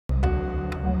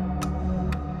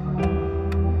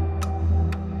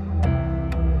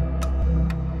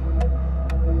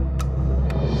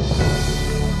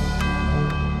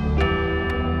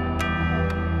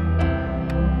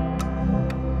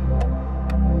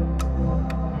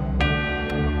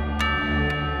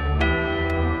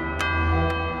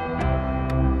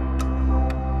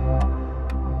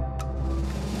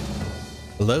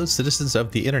Hello, citizens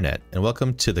of the internet, and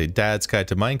welcome to the Dad's Guide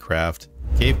to Minecraft,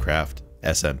 CaveCraft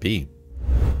SMP.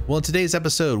 Well, in today's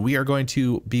episode, we are going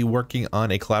to be working on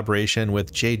a collaboration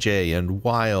with JJ and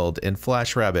Wild and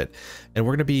Flash Rabbit, and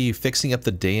we're going to be fixing up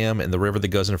the dam and the river that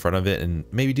goes in front of it, and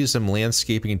maybe do some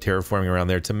landscaping and terraforming around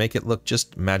there to make it look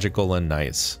just magical and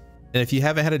nice. And if you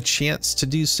haven't had a chance to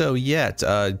do so yet,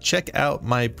 check out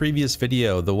my previous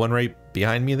video, the one right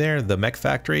behind me there, the mech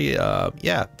factory.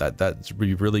 Yeah, that's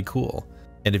really cool.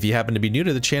 And if you happen to be new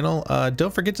to the channel,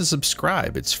 don't forget to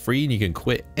subscribe. It's free and you can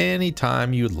quit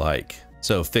anytime you'd like.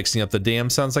 So fixing up the dam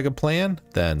sounds like a plan?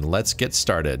 Then let's get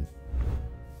started.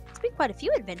 There's been quite a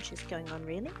few adventures going on,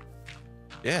 really.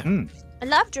 Yeah. I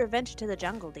loved your adventure to the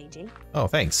jungle, DG. Oh,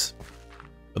 thanks.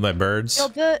 With my birds.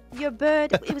 Your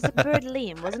bird, it was a bird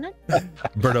Liam, wasn't it?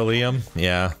 Birdolium,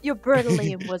 yeah. Your bird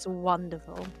Liam was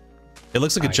wonderful. It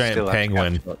looks like a giant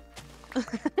penguin.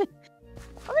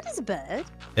 Oh, it is a bird.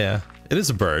 Yeah, it is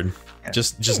a bird. Yeah.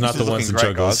 Just not the ones in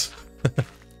jungles.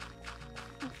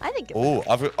 I think. Oh,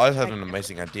 I've had an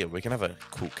amazing idea. We can have a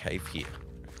cool cave here.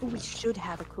 We should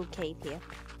have a cool cave here.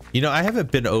 You know, I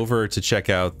haven't been over to check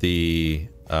out the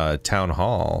town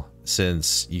hall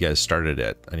since you guys started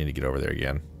it. I need to get over there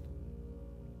again.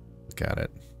 Look at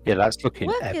it. Yeah, that's looking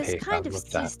Work epic. has kind of love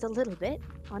that. ceased a little bit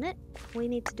on it. We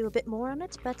need to do a bit more on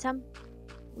it, but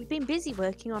we've been busy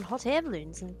working on hot air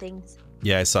balloons and things.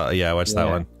 Yeah, I saw. Yeah, I watched that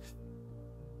one.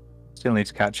 Still need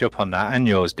to catch up on that. And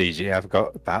yours, DG. I've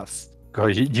got about.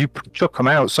 God, you chuck them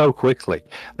out so quickly.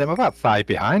 I'm about 5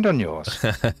 behind on yours.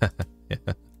 Yeah.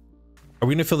 Are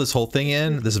we gonna fill this whole thing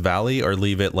in, this valley, or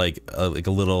leave it like a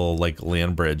little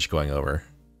land bridge going over?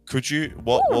 Could you?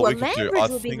 What Ooh, we a could land do? bridge I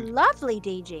would think. be lovely,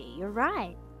 DG. You're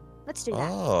right. Let's do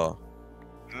that. Oh.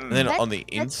 And then on the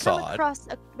Let's come inside, across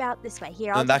about this way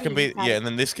here. then that can be yeah. and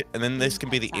then this can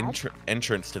be the inside.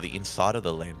 entrance to the inside of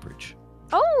the land bridge.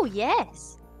 Oh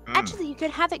yes. Actually, you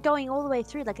could have it going all the way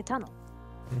through like a tunnel.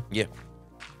 Yeah.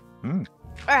 All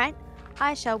right.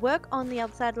 I shall work on the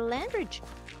other side of the land bridge.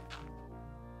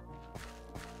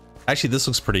 Actually, this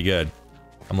looks pretty good.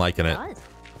 I'm liking it. Does.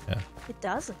 Yeah. It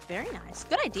does look very nice.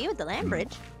 Good idea with the land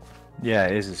bridge. Yeah,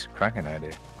 it is. It's a cracking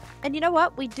idea. And you know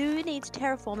what? We do need to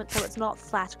terraform it so it's not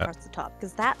flat across the top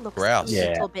because that looks Grouse. a Yeah.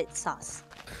 little bit sus.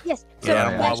 Yes. So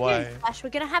Yeah, Flash, my way. Flash,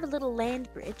 we're going to have a little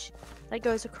land bridge that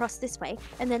goes across this way,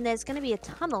 and then there's going to be a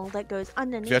tunnel that goes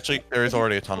underneath. Actually, there is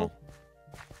already a tunnel.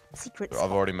 Secret I've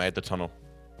spot. already made the tunnel.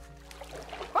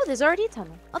 Oh, there's already a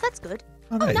tunnel. Oh, that's good.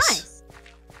 Oh, Oh, nice. nice.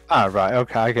 Ah, right.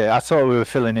 Okay. I thought we were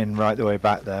filling in right the way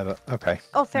back there, but okay.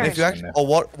 Oh, fair If you enough. actually, or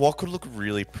what could look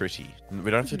really pretty? We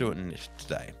don't have to do it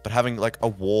today, but having like a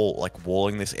wall, like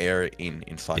walling this area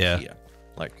inside Yeah. here,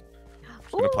 like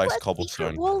Ooh, gonna place a cobblestone.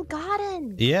 secret wall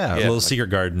garden. Yeah, a Yeah, little like- secret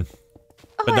garden,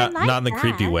 Oh, but I not like in the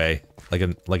creepy that. way. Like a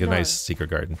No. nice secret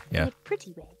garden. In Yeah. a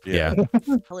pretty way. Yeah.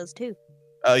 Colors too.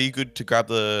 Are you good to grab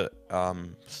the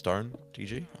stone,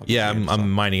 DG? I'll Yeah, grab the I'm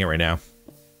mining it right now.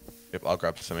 Yep, I'll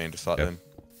grab some andesite Yep. then.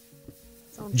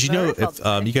 Sounds Did you know very if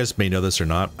lovely. you guys may know this or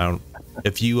not?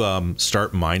 If you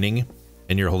start mining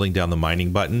and you're holding down the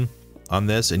mining button on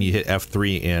this and you hit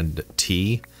F3 and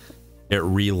T, it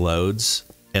reloads.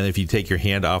 And if you take your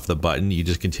hand off the button, you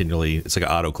just continually, it's like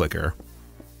an auto clicker.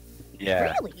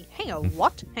 Yeah. Really? Hang on,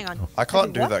 what? Hang on. I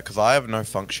can't do what? that because I have no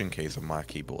function keys on my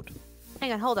keyboard.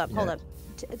 Hang on, hold up.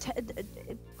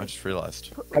 I just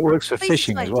realized. That works for Please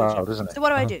fishing as explain, well, DG. doesn't it? So what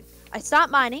do I do? I start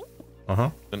mining.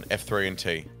 Then F3 and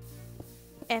T.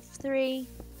 F3,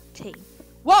 T.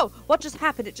 Whoa! What just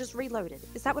happened? It just reloaded.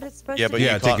 Is that what it's supposed Yeah, to but do?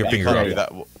 Yeah, you take can't, your you finger can't out. do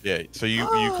that. Yeah, so you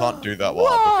can't do that while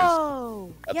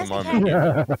Whoa! at Yes, the we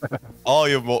moment. can. Oh,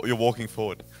 you're walking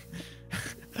forward.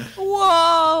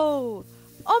 Whoa!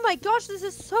 Oh my gosh, this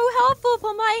is so helpful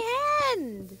for my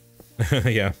hand.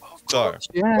 Yeah. So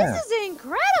Yeah. This is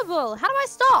incredible. How do I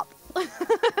stop?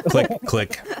 Click,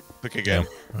 click. click again.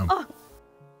 Oh.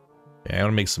 Yeah, I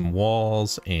want to make some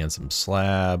walls and some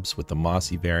slabs with the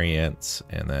mossy variants,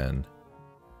 and then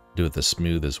do it the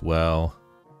smooth as well.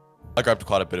 I grabbed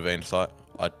quite a bit of andesite.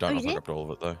 I don't Oh, know you if I did? grabbed all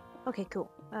of it though. Okay, cool.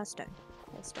 Stone.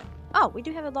 There's stone. Oh, we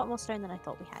do have a lot more stone than I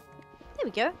thought we had. There we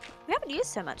go. We haven't used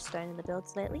so much stone in the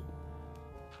builds lately.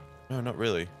 No, not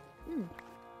really. Hmm.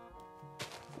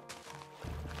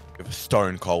 You have a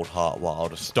stone cold heart,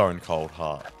 Wild. A stone cold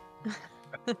heart.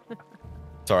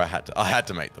 Sorry, I had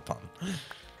to make the pun.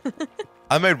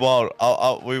 I made Wild.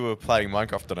 We were playing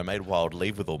Minecraft and I made Wild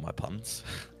leave with all my puns.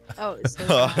 Oh, it's so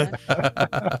bad.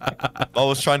 I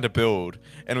was trying to build,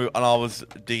 and I was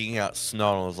digging out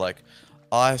snow, and I was like,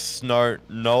 "I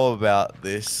know about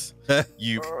this.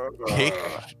 You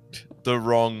picked the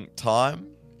wrong time."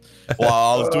 Well,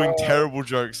 I was doing terrible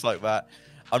jokes like that,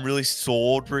 I'm really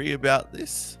sorry about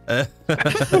this. I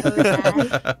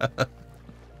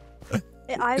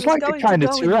It's was like a going kind to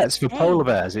of go in Tourette's the for polar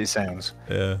cave. bears, it sounds.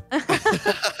 Yeah.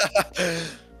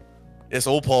 Yes,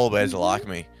 all polar bears are like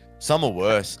me. Some are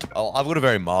worse. I've got a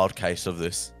very mild case of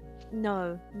this.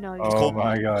 No. You Oh called-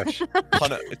 my gosh. It's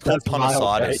called That's mild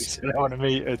punicitis. case. I don't want to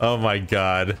meet it. Oh my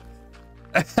god.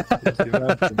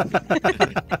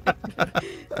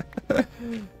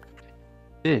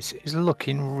 This is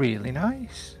looking really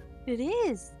nice. It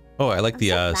is. Oh, I like I'm the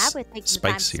so glad we're taking the time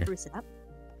spikes to here. spruce it up.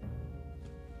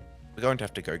 We're going to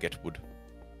have to go get wood.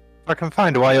 If I can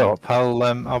find a way up,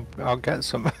 I'll get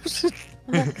some.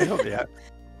 Get up yet.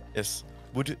 Yes.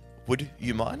 Would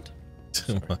you mind?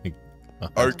 Oh my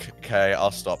god. Okay,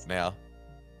 I'll stop now.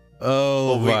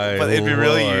 Oh my But it'd be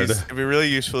really lord. it'd be really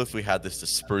useful if we had this to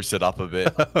spruce it up a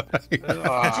bit.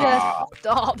 Ah. Just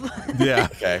stop. Yeah.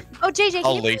 Okay. Oh, JJ, can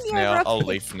I'll you leave bring me now. over? I'll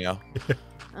leave now.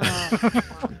 Oh,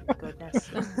 my goodness.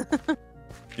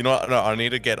 You know what? No, I need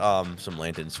to get some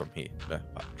lanterns from here. No,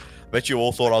 I bet you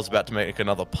all thought I was about to make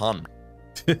another pun.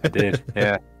 I did,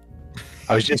 yeah.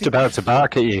 I was just about to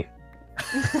bark at you.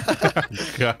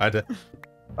 God.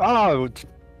 Oh,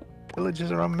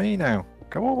 villagers are on me now.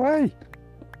 Go away.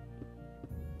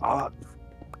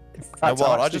 In fact, And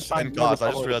I'll I actually just find and guys, I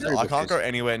another just realized that I polar can't go bear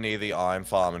anywhere near the iron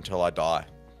farm until I die.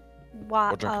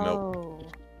 Wow. Or drink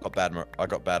milk. I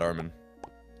got bad omen.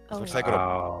 Oh, Looks no. like I got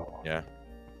Oh. yeah.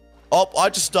 Oh, I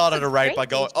just started a raid by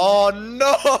going. Oh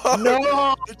no!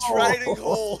 No! The trading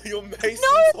hall, your Mason's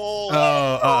hall. Oh,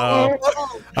 uh-oh.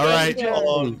 Oh, All right. JJ. Come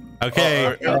on. Okay.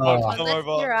 Everyone come Let's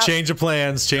over. gear up. Change of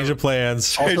plans. Change of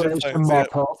plans. Change of Operation plans, yeah.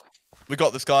 Mop-Up. We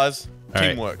got this, guys. All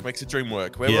right. Teamwork makes the dream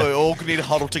work. We Yeah. all need to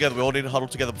huddle together. We all need to huddle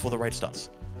together before the raid starts.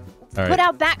 All Put right.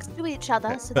 our backs to each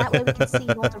other so that way we can see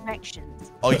in all directions.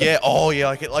 Oh yeah,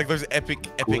 like those epic.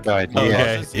 Good idea. Okay,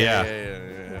 montages. yeah.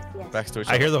 Yeah. Yes. Back to each I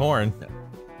other. hear the horn.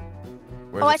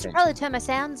 Where's Oh, it I should from? probably turn my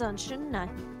sounds on, shouldn't I?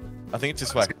 I think it's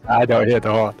this way. I don't hear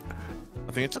the horn.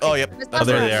 I think it's. Okay, Oh, yep. let's Oh, go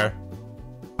there for they it. are.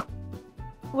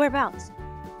 Whereabouts?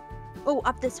 Oh,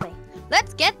 up this way.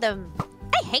 Let's get them.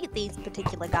 I hate these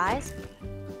particular guys.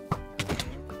 I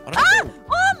don't Ah! know.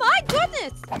 Oh my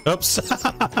goodness! Oops.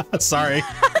 Sorry.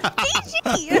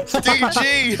 DG!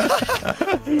 DG.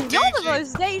 You're the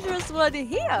most dangerous one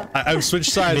here. I've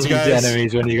switched sides, These guys.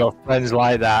 enemies when you got friends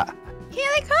like that. Here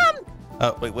they come.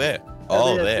 Wait, where?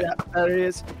 Oh, There he is, there. yeah, there he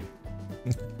is.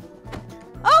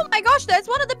 Oh my gosh, there's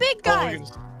one of the big Oh, my guys.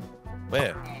 goodness.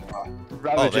 Where?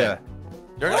 Ravager.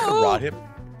 You're gonna Oh. ride him?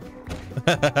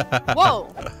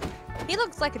 Whoa. He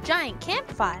looks like a giant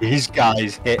campfire. These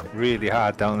guys hit really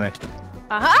hard, don't they?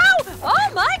 Oh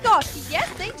my gosh, yes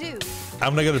they do.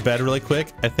 I'm gonna go to bed really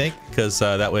quick, I think, because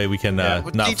that way we can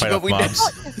but not DG, fight but off we mobs.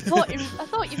 I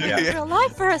thought you meant Yeah. real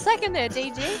life for a second there,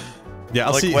 DG. Yeah,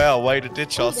 I'll Like, see. wow, way to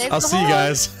ditch us. there's I'll the see you horn.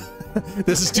 guys.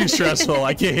 This is too stressful.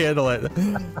 I can't handle it.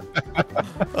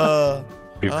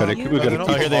 We've got to. you We've got know,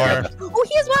 Oh, here they are. Oh,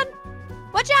 here's one.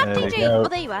 Watch out, There you DG. go. Oh,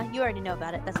 there you are. You already know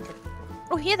about it. That's good.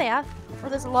 Oh, here they are. Oh,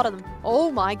 there's a lot of them.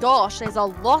 Oh my gosh, there's a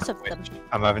lot of them.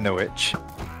 I'm having a witch.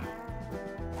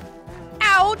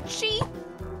 Ouchie!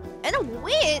 And a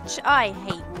witch. I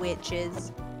hate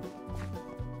witches.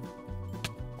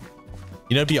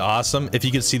 You know, it'd be awesome if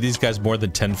you could see these guys more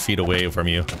than 10 feet away from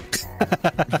you.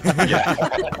 Yeah.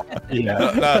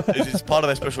 Yeah. No, it's part of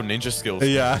their special ninja skills.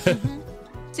 Yeah.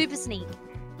 Super sneak.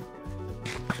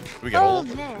 We get all Oh of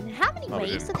them. man, how many Oh, we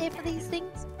ways do. are there for these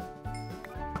things?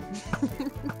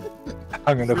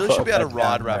 I'm gonna Really put should be able to bed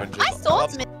ride down there. Ravengers. My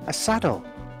sword's A saddle.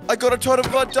 I got a totem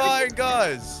of undying,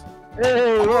 guys!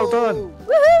 Hey, well done.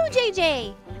 Woohoo,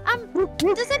 JJ!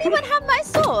 Does anyone have my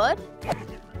sword?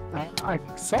 I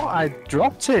thought I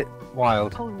dropped it,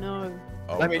 Wild. Oh no.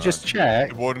 Oh, Let me no. just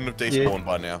check. It wouldn't have despawned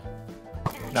by now.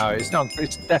 No, it's not.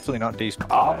 It's definitely not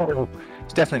despawned. Oh,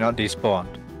 it's definitely not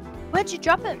despawned. Where'd you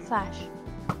drop it, Flash?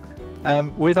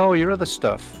 With all your other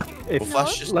stuff. If Well,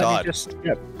 Flash just let died. me just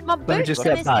get, My let me boots just are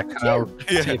get missing back, and I'll too.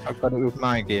 Yeah. see if I've got it with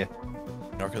my gear.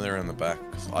 I reckon they're in the back,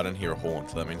 because I didn't hear a horn,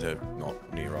 so that means they're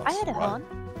not near us. I heard a right? horn,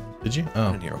 Did you? I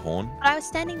Oh. didn't hear a horn. but I was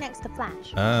standing next to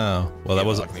Flash. Oh. Well, that Yeah,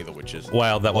 wasn't. like near the witches.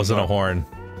 Wild, that wasn't a horn.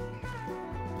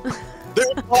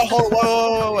 Oh, hold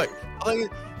on, wait. Are they,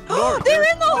 Oh, no, they're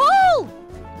in the hole!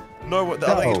 no, what,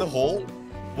 are they in No. the hall?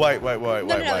 Wait, No,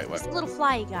 wait. it's little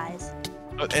flyy guys.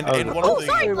 And one Oh, of the...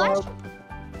 sorry, Flash.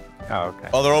 Oh, okay.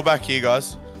 Oh, they're all back here,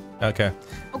 guys. Okay.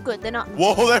 Oh, good, they're not.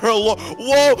 Whoa, they're a lot.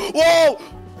 Whoa!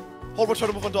 Hold my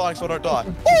totem of undying so I don't die.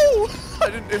 Oh!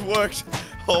 It worked.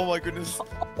 Oh my goodness.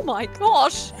 Oh my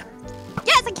gosh!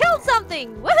 Yes, I killed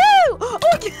something! Woohoo! Oh,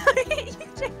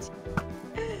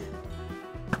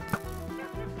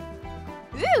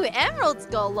 ooh, emeralds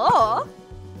galore!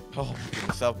 Oh, my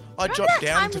goodness. I Remember dropped that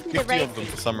down time to we did the 50 of raid them thing?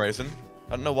 for some reason. I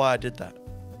don't know why I did that.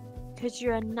 Because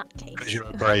you're a nutcase. Because you're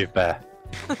a brave bear.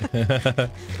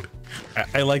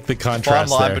 I like the Fine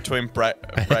contrast line there. between brave.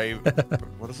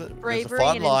 What is it? There's a Bravery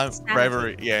fine and line. insanity.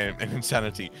 Bravery, yeah, and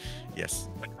insanity. Yes.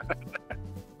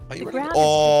 Are you The ready? ground is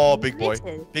Oh, big boy.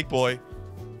 littered. Big boy.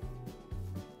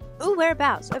 Ooh,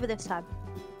 whereabouts? Over this side.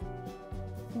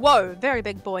 Whoa, very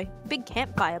big boy. Big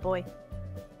campfire boy.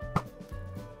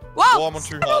 Whoa! Oh, I'm on 2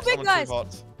 several hearts. big I'm on guys. 2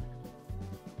 hearts.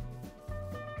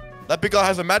 That big guy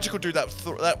has a magical dude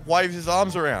that waves his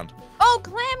arms around. Oh,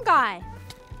 clam guy.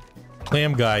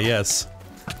 Clam guy, yes.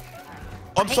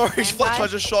 I'm hate sorry, clam Fletch, guy. I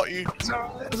just shot you.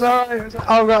 Sorry.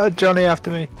 I've got a Johnny after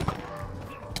me.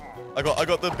 I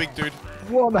got the big dude.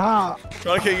 1 heart.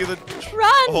 Trying to get you the.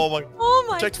 Run! Oh my.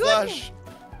 my Check goodness.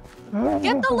 flash.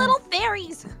 Get the little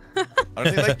fairies. I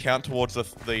don't think they count towards the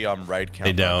raid count.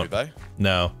 They don't. Do they?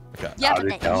 No. Okay. Yeah, Oh, but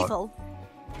they they're don't. evil.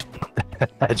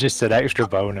 Just an extra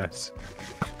bonus.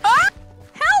 Help!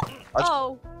 I-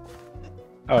 Oh,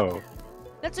 Oh.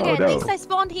 that's Oh, okay. At no. least I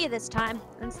spawned here this time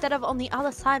instead of on the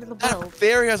other side of the That world.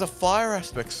 fairy has a fire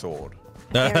aspect sword.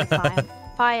 Fairy fire.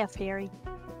 Fire fairy.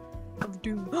 Of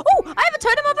doom. Oh, I have a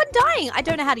totem of undying. I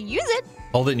don't know how to use it.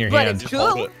 Hold it in your But hand. Just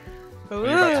hold Cool. it. When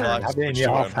you're about to Ooh. die, Have it in switch your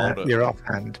to it and offhand. hold it. Your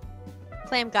offhand.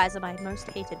 Clam guys are my most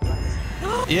hated ones.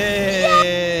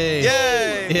 Yay!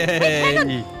 Yay!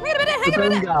 Yay! Wait a minute, hang on a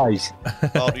minute. guys.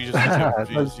 Oh, you just That's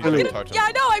use your brilliant. totem. Yeah,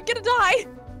 I know, I'm gonna die.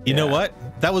 You know what?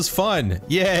 That was fun.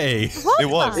 Yay! It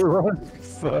was. It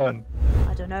was fun.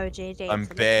 I don't know, JJ. I'm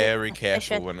it's a little very bit careful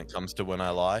suspicious. when it comes to when I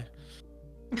lie.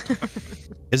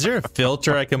 Is there a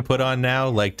filter I can put on now,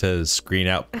 like to screen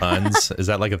out puns? Is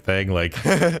that like a thing? Like,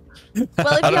 Well, if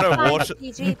I don't you're know, fine, what-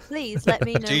 PG, please let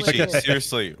me know. what GG, it is.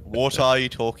 seriously, what are you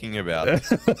talking about?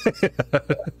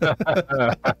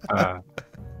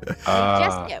 They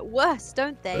just get worse,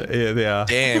 don't they? yeah.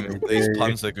 Damn, these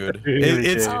puns are good.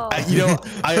 It's Oh. you know,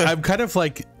 I'm kind of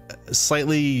like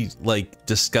slightly like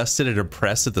disgusted and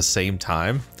impressed at the same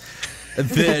time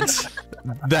that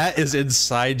that is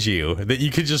inside you, that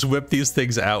you can just whip these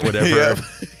things out whenever.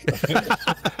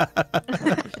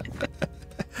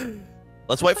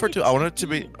 Let's wait for it to. I want it to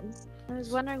be. I was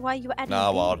wondering why you were adding.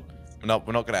 Nah, well, beans.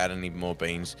 we're not gonna add any more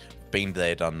beans. Been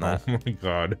there, done that. Oh my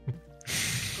god.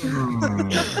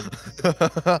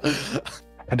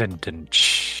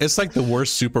 It's like the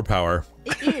worst superpower.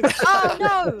 It is. Oh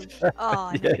no!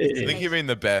 Oh, no. I think you mean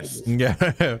the best. Yeah.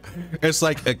 It's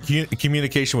like a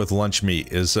communication with lunch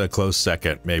meat is a close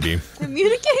second, maybe.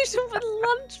 Communication with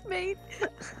lunch meat.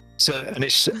 So, and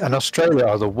it's an Australian,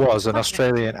 or there was an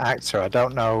Australian actor. I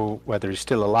don't know whether he's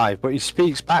still alive, but he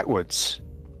speaks backwards,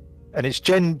 and it's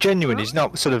genuine. He's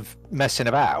not sort of messing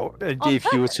about. On If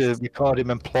you were to purpose? record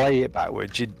him and play it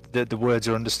backwards, the words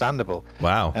are understandable.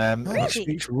 Wow. And Really? he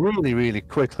speaks really, really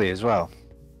quickly as well.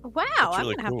 Wow, I'm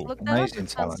really gonna have cool. to look that up. Amazing It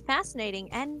sounds talent. fascinating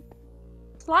and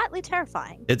slightly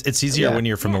terrifying. It's easier Yeah. when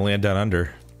you're from the land down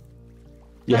under.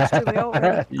 That's true, we all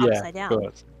read yeah, upside down. of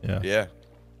course. Yeah.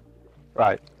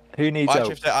 Right. Who needs I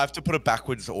help? have to put a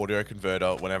backwards audio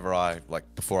converter whenever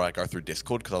before I go through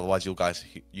Discord, because otherwise you guys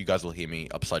will hear me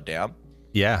upside down.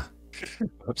 Yeah.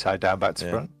 Upside down, back to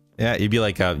Yeah. front. Yeah, you'd be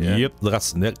like, Yeah. yep,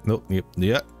 that's nope, yep.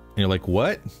 And you're like,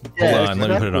 what? Yeah, Hold on, let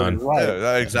me put it on. Right.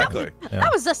 Yeah, exactly. Yeah.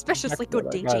 That was suspiciously Exactly good,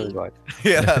 what that guy was DG. like.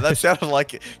 Yeah, that sounded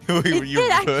like It you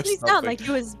did actually reversed sound something. like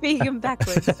you were speaking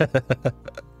backwards.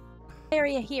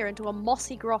 Area here into a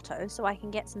mossy grotto so I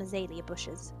can get some azalea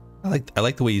bushes. I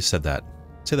like the way you said that.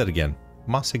 Say that again.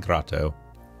 Mossy grotto.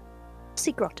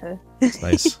 Mossy grotto.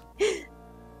 Nice.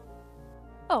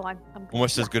 Oh, I'm good.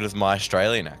 Almost as good as my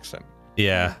Australian accent.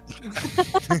 Yeah.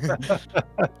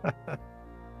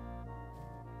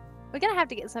 We're gonna have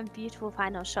to get some beautiful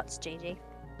final shots, JJ.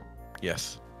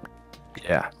 Yes.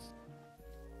 Yeah.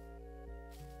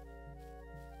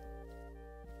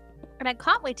 And I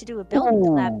can't wait to do a building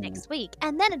collab next week,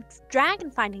 and then a dragon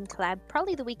finding collab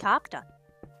probably the week after.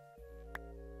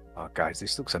 Oh, guys,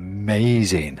 this looks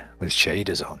amazing with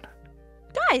shaders on.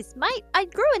 Guys, I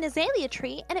grew an azalea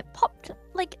tree and it popped,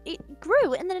 like it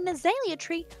grew, and then an azalea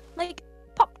tree like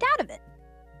popped out of it,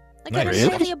 like an Nice.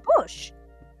 azalea bush.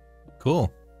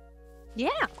 Cool. Yeah,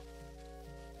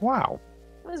 Wow.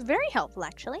 it was very helpful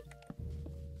actually.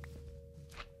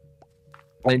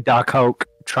 And dark oak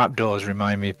trapdoors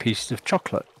remind me of pieces of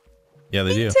chocolate. Yeah,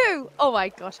 they Me do. too. Oh my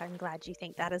gosh, I'm glad you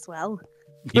think that as well.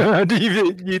 Do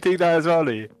you think that as well,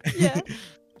 do you? Yeah.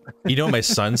 You know what my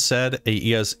son said?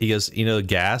 He goes, you know,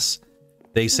 gas,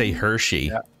 they say Hershey.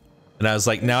 Yeah. And I was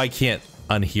like, now I can't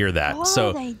unhear that. Oh,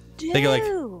 so they do. they go like,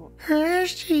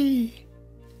 Hershey.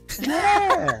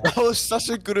 Yeah. That was such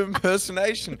a good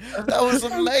impersonation. That was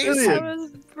amazing. That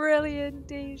was brilliant,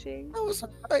 DG. That was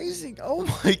amazing. Oh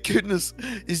my goodness.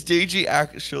 Is DG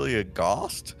actually a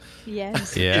ghast?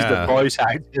 Yes. He's the Yeah. voice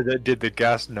actor that did the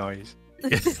gas noise.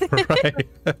 Right.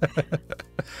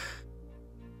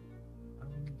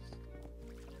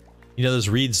 You know, those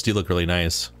reeds do look really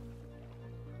nice.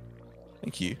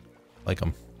 Thank you. Like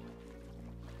them.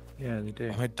 Yeah, they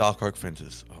do. I made dark oak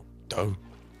fences. Oh, dough.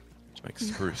 To make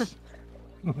spruce.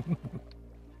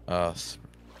 Because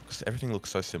everything looks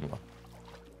so similar.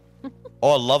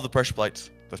 Oh, I love the pressure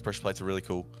plates. Those pressure plates are really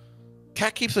cool.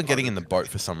 Cat keeps on getting in the boat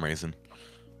for some reason.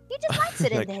 He just likes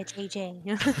it in Like- there, JJ.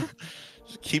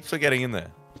 Just keeps on getting in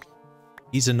there.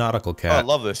 He's a nautical Oh, I cat.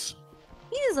 love this.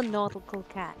 He is a nautical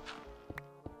cat.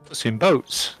 It's in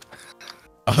boats.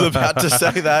 I was about to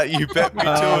say that. You bet me to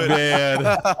Oh, it.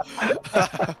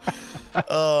 man.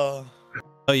 Oh.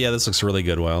 Oh, yeah, this looks really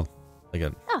good, Wild. Like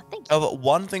a, Oh, thank you. Oh, but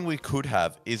one thing we could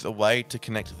have is a way to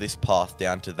connect this path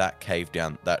down to that cave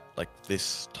down that, like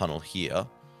this tunnel here,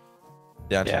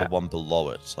 down to Yeah. the one below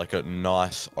it, like a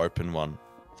nice open one.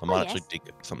 So I Oh, might actually yes.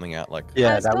 dig something out. Like, I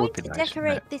Yeah, was that going would be to nice.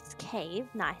 decorate this cave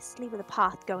nicely with a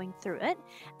path going through it,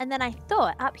 and then I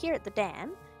thought up here at the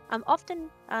dam, often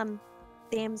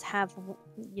dams have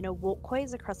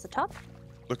walkways across the top.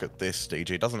 look at this,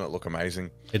 DG. Doesn't it look amazing?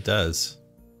 it does.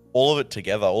 All of it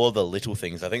together, all of the little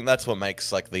things. I think that's what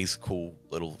makes like these cool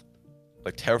little,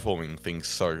 like terraforming things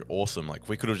so awesome. Like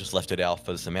we could have just left it out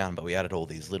for the mountain, but we added all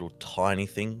these little tiny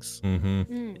things. Mm-hmm.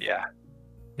 Mm. Yeah.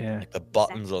 Yeah. Like the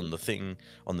buttons on the thing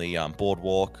on the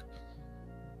boardwalk,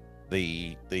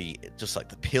 the just like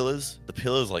the pillars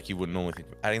like you wouldn't normally think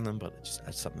of adding them, but it just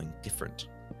adds something different.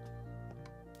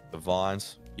 The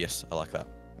vines, yes, I like that.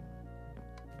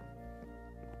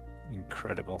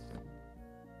 Incredible.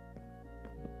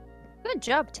 Good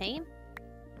job, team.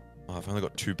 Oh, I've only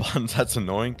got 2 buttons. That's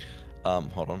annoying.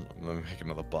 Hold on, let me make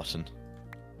another button.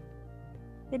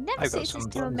 It never I've got ceases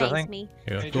some to buttons, I amaze think. me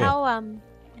Yeah, Hey, cool.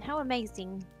 how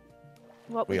amazing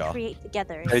what We we are. create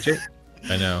together is. AJ,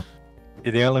 I know.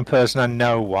 you're the only person I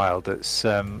know, Wild, that's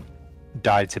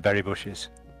died to berry bushes.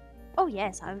 Oh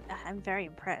yes, I'm very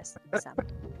impressed. So.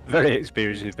 Very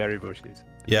experienced with berry bushes.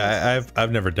 Yeah,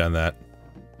 I've never done that.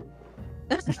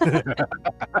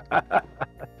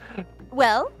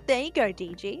 Well, there you go,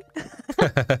 DG.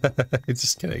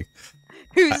 Just kidding.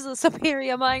 Who's the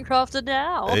superior Minecrafter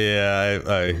now?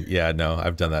 Yeah, no,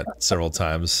 I've done that several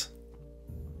times.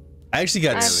 I actually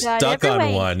got I've died stuck every on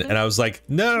way. one, and I was like,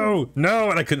 no, and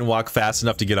I couldn't walk fast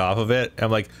enough to get off of it. I'm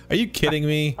like, are you kidding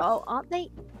me? Oh, aren't they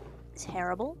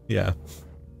terrible? Yeah.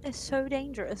 They're so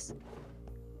dangerous.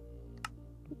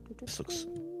 This looks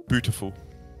beautiful.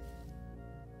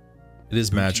 It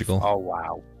is magical. Oh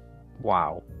wow,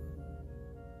 wow!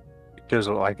 It does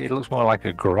look like it looks more like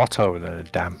a grotto than a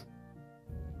dam.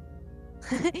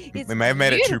 It's They may have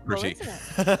made it too beautiful, pretty.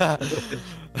 isn't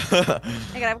it?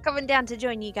 Okay, I'm coming down to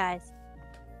join you guys.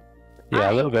 Yeah,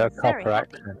 I a little bit of am very copper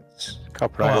happy. accents.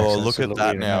 Copper Oh, accents look will at look that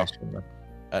really now. nice on them.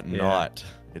 At Yeah. night,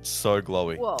 it's so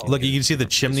glowy. Whoa. Look, you can see the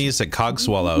chimneys at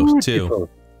Cogswallow too. Beautiful.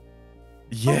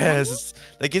 Yes,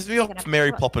 that gives me I'm off gonna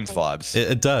Mary put- Poppins vibes.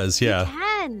 It does, You yeah.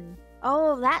 can.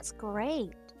 Oh, that's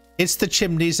great. It's the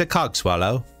chimneys at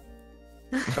Cogswallow.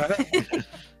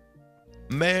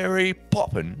 Mary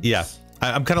Poppins. Yeah.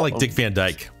 I'm kind of like Dick Van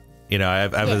Dyke. You know, I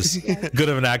have as good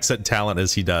of an accent talent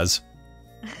as he does.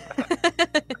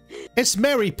 It's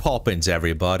Mary Poppins,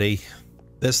 everybody.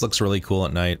 This looks really cool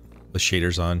at night with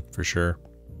shaders on, for sure.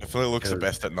 I feel it looks the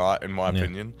best at night, in my Yeah.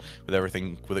 opinion, with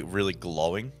everything, with it really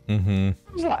glowing. Mm-hmm.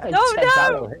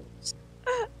 No!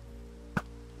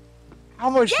 How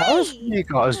much health Yay! you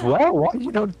got as well? Why are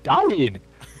you not dying?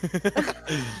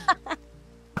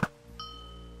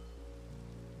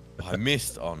 I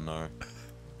missed. Oh no.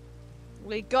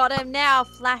 We got him now,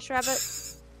 Flash Rabbit.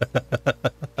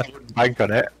 Bank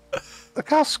on it. Look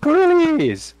how squirrely he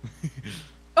is.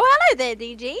 Oh, hello there,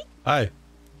 DG. Hi.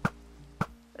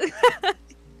 I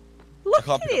Look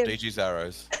can't at pick up him. DG's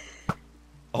arrows.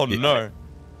 Oh Yeah. no.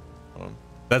 Hold on.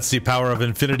 That's the power of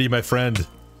infinity, my friend.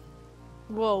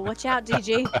 Whoa, watch out,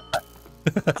 DG.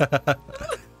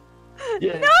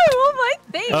 Yeah. No, all my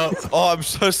things. Oh. Oh, I'm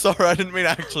so sorry. I didn't mean to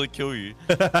actually kill you.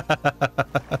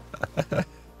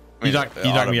 You knocked I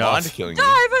me don't mind off. killing you.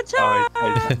 Dive Oh, attack!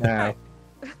 it's now.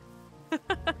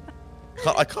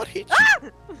 I can't hit you.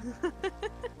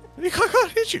 I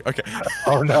can't hit you. Okay.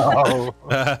 Oh no.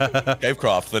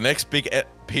 CaveCraft, the next big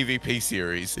PvP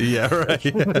series. Yeah,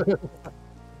 right.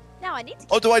 Now I need to.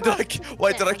 Oh, keep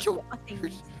wait, track did I of kill? my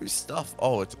things. Whose stuff?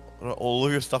 Oh, it's all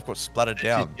of your stuff got splattered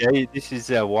down. Yeah, this is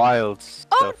wild Oh,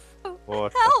 stuff.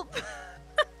 Water. Help!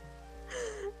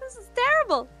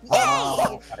 double. Yay!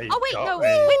 Oh, Oh wait, got no, me.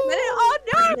 wait a minute. Oh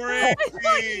no! I Victory!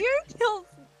 thought you killed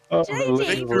JJ,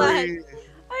 Unbelievable. but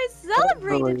I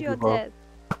celebrated your Unbelievable.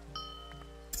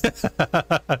 death.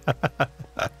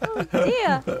 Oh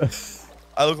dear.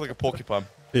 I look like a porcupine.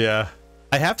 Yeah.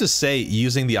 I have to say,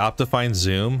 using the Optifine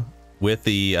zoom with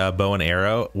the bow and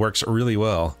arrow works really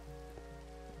well.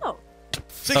 Oh.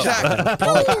 Zigzag.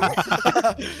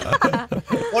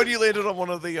 Why do you landed on one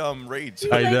of the reeds?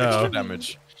 I know. Extra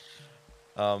damage.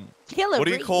 Killer What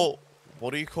do you reed.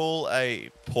 call a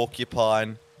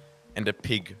porcupine and a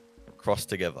pig crossed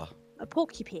together? A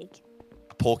porky pig.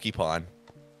 A porcupine.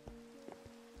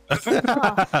 Oh, It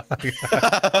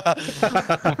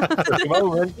took a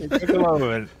moment. It took a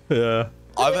moment. Yeah.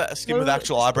 I've got a skin with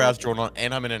actual eyebrows drawn on,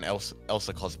 and I'm in an Elsa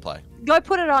cosplay. go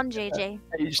put it on, JJ.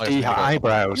 HD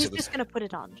eyebrows. He's just gonna put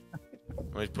it on.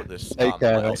 Let me put this Take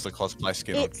care, my mate. Elsa cosplay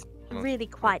skin It's on. really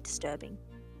quite disturbing.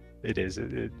 It is.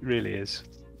 It really is.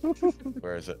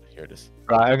 Where is it? Here it is.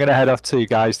 Right, I'm gonna head off too,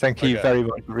 guys. Thank you Okay. very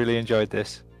much. Really enjoyed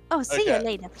this. Oh, see you Okay.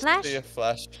 later, Flash. See you,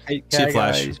 Flash. Take See you, care,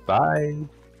 Flash. guys. Bye.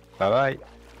 Bye. Bye.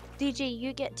 DG,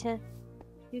 you get to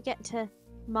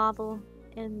marvel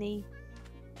in the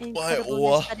My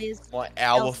incredibleness that is. My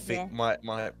hour Elsewhere.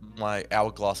 my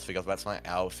hourglass figure. That's my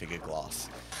hour figure glass.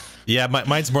 Yeah,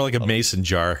 mine's more like a mason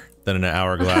jar than an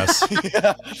hourglass.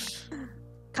 Yeah.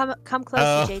 Come Oh,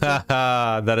 closer, JJ.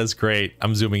 that is great.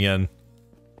 I'm zooming in.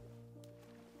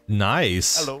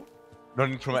 Nice. Hello.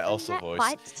 Running from my Elsa Isn't that voice.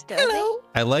 quite disturbing?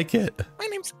 I like it. My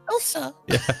name's Elsa.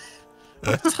 Yeah.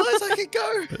 As high as I can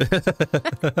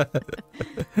go.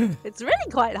 It's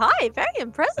really quite high. Very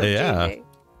impressive, Yeah. JJ.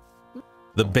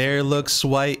 The bear looks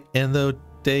white in the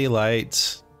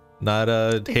daylight. Not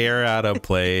a hair out of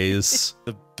place.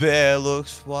 The bear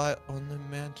looks white on the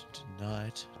mountain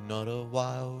tonight. Not a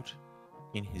wild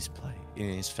in his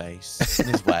face, in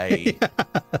his way.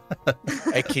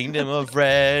 A kingdom of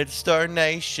red star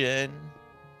nation,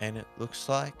 and it looks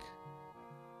like.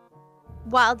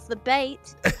 Wild's the bait.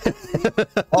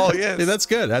 Oh yes, Hey, that's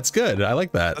good. That's good. I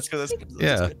like that. that's good. That's good. That's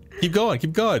Yeah. good. Keep going.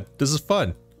 Keep going. This is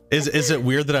fun. Is it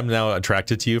weird that I'm now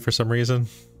attracted to you for some reason?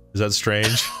 Is that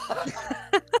strange?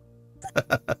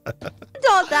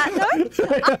 On that note,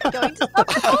 I'm going to stop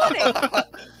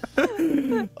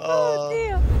recording. Oh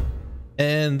dear.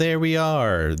 And there we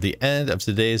are, the end of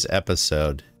today's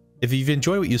episode. If you've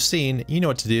enjoyed what you've seen, you know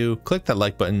what to do. Click that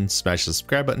like button, smash the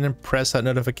subscribe button, and press that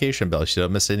notification bell so you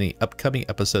don't miss any upcoming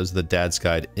episodes of the Dad's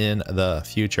Guide in the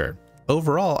future.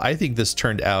 Overall, I think this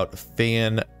turned out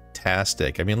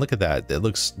fantastic. I mean, look at that. It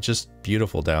looks just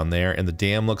beautiful down there, and the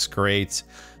dam looks great.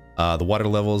 The water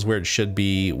level is where it should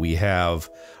be. We have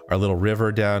our little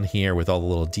river down here with all the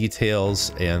little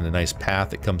details and a nice path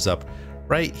that comes up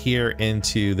right here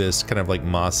into this kind of like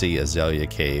mossy azalea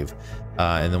cave.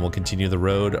 And then we'll continue the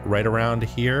road right around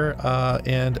here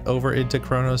and over into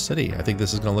Chrono City. I think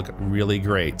this is going to look really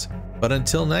great. But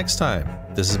until next time,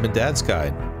 this has been Dad's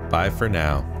Guide. Bye for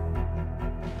now.